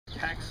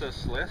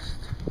Taxus list,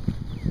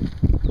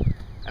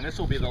 and this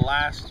will be the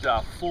last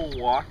full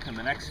walk, and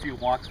the next few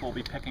walks we'll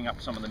be picking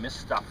up some of the missed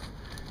stuff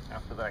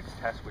after the next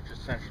test, which is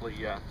essentially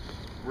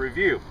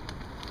review.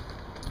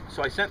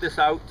 So I sent this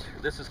out.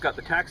 This has got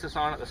the Taxus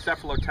on it, the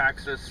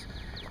Cephalotaxus,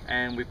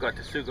 and we've got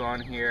Tsuga on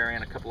here,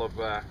 and a couple of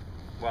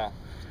well,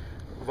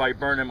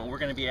 viburnum, and we're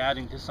going to be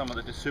adding to some of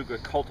the Tsuga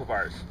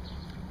cultivars.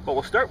 But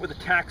we'll start with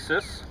the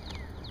Taxus.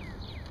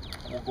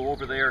 We'll go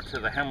over there to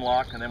the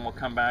hemlock, and then we'll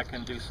come back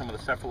and do some of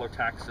the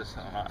Cephalotaxus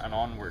and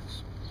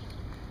onwards.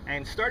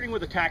 And starting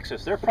with the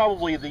Taxus, they're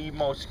probably the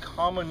most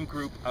common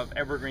group of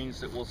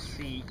evergreens that we'll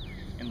see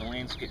in the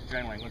landscape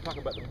generally. I'm going to talk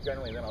about them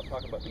generally, then I'll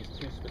talk about these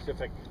two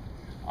specific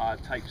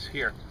types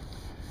here.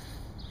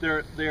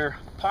 They're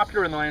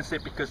popular in the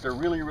landscape because they're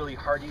really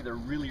hardy, they're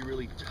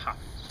really tough,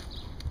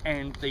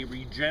 and they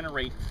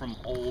regenerate from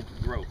old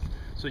growth.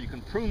 So you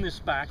can prune this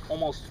back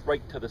almost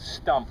right to the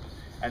stump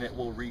and it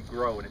will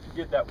regrow. And if you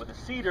did that with a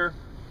cedar,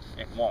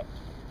 it won't.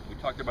 We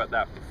talked about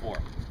that before.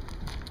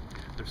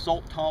 They're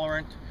salt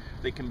tolerant.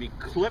 They can be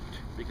clipped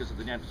because of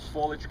the dense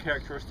foliage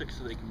characteristics,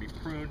 so they can be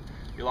pruned.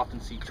 You'll often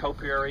see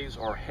topiaries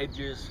or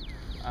hedges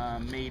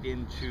made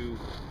into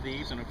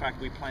these. And in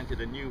fact, we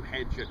planted a new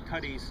hedge at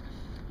Cuddy's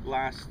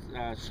last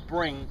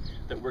spring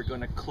that we're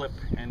going to clip,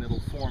 and it'll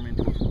form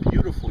into a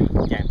beautifully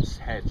dense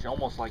hedge,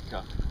 almost like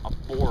a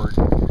board.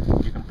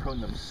 You can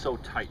prune them so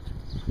tight.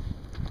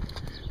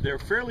 They're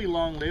fairly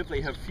long-lived.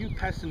 They have few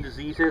pests and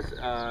diseases.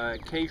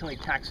 Occasionally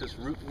Taxus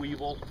root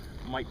weevil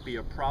might be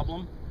a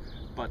problem,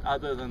 but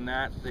other than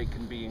that, they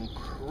can be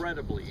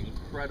incredibly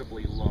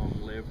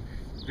long-lived.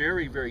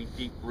 Very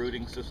deep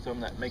rooting system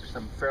that makes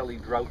them fairly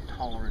drought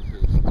tolerant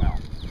as well.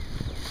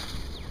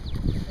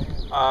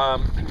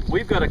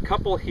 We've got a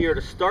couple here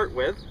to start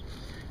with,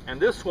 and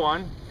this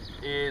one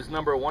is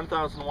number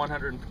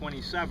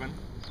 1127,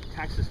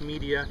 Taxus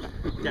media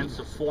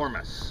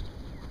Densiformis.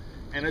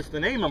 And as the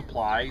name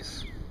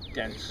implies,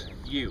 dense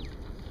yew,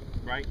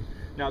 right?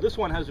 Now this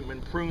one hasn't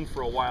been pruned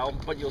for a while,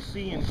 but you'll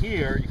see in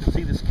here, you can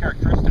see this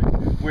characteristic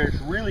where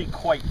it's really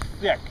quite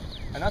thick,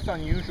 and that's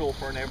unusual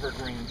for an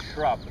evergreen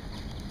shrub.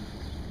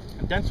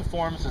 And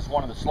Densiformis is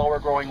one of the slower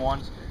growing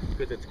ones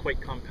because it's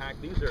quite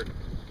compact. These are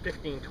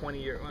 20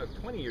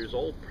 years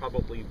old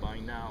probably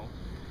by now,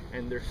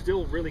 and they're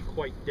still really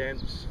quite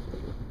dense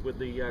with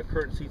the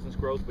current season's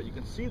growth, but you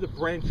can see the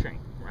branching,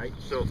 right?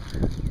 So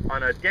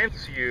on a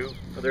dense yew,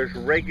 there's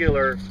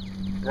regular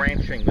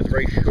branching with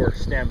very short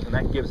stems, and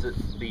that gives it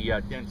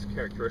the dense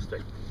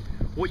characteristic.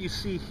 What you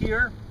see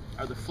here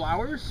are the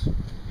flowers,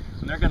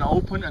 and they're going to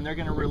open and they're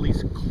going to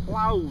release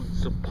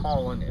clouds of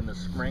pollen in the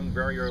spring,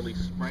 very early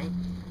spring.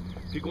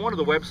 If you go onto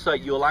the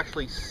website, you'll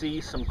actually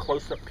see some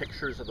close-up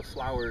pictures of the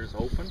flowers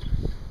open,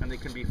 and they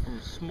can be from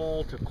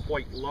small to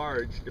quite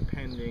large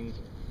depending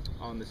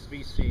on the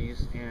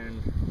species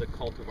and the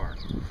cultivar.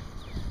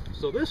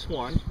 So this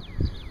one,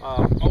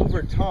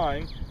 over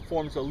time,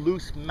 forms a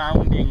loose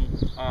mounding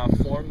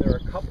form. There are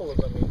a couple of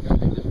them in here. I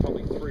think there's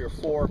probably 3 or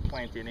 4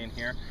 planted in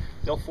here.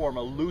 They'll form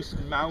a loose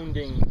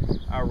mounding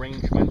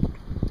arrangement,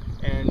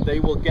 and they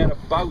will get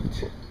about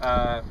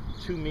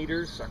 2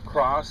 meters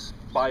across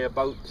by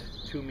about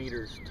 2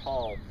 meters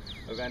tall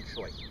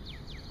eventually.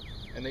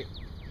 And they,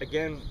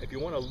 again, if you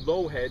want a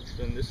low hedge,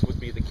 then this would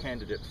be the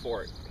candidate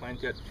for it.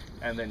 Plant it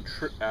and then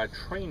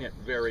train it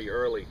very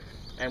early.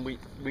 And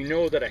we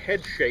know that a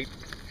head shape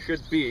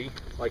should be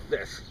like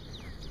this,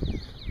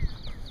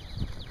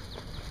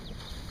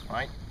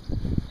 right?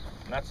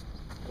 And that's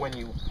when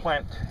you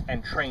plant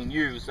and train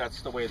yews,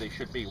 that's the way they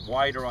should be.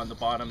 Wider on the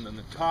bottom than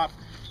the top,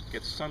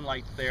 gets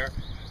sunlight there.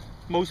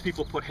 Most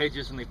people put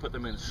hedges and they put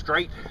them in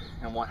straight,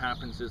 and what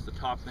happens is the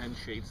top then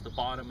shades the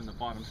bottom and the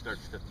bottom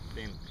starts to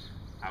thin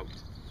out.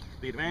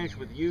 The advantage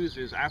with yews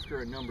is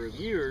after a number of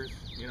years,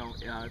 you know,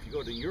 if you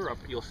go to Europe,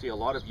 you'll see a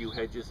lot of yew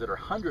hedges that are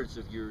hundreds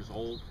of years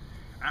old.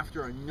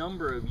 After a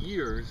number of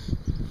years,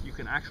 you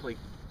can actually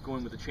go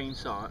in with a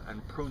chainsaw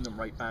and prune them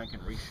right back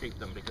and reshape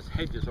them, because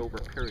hedges over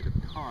a period of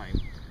time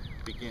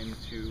begin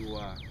to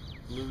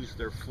lose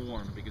their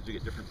form because you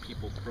get different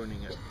people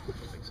pruning it,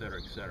 etc.,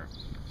 etc.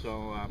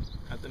 So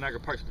at the Niagara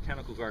Parks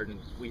Botanical Garden,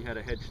 we had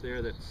a hedge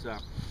there that's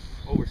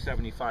over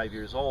 75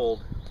 years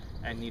old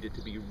and needed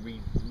to be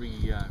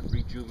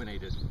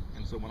rejuvenated.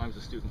 And so when I was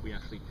a student, we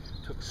actually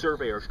took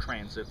surveyor's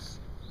transits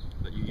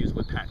that you use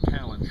with Pat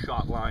Callan,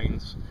 shot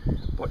lines,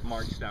 put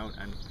marks down,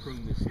 and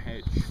pruned this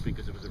hedge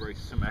because it was a very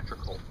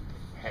symmetrical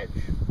hedge.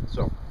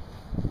 So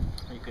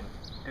you can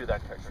do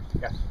that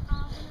technique. Yes? When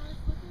I was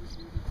looking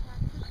through the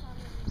Taxus on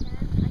the weekend,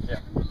 I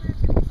can't remember if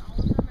it was all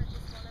of them or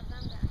just one of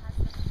them that has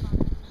the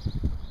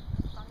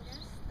fungus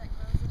that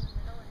grows in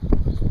the middle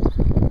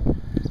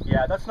and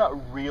Yeah, that's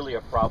not really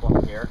a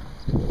problem here,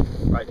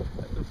 right?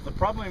 The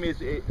problem is,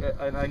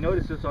 and I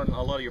noticed this on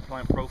a lot of your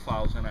plant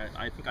profiles, and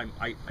I think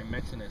I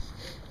mentioned this,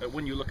 that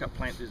when you look at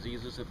plant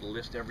diseases, it will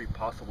list every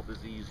possible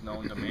disease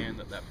known to man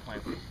that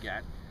plant would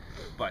get,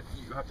 but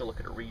you have to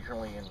look at it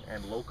regionally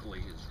and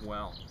locally as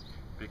well,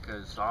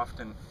 because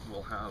often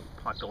we'll have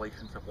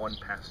populations of one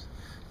pest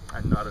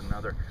and not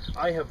another.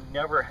 I have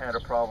never had a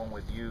problem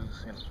with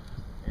yews in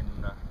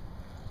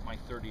my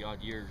 30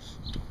 odd years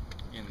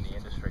in the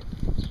industry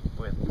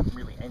with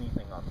really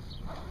anything on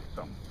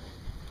them.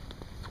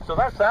 So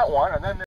that's that one, and then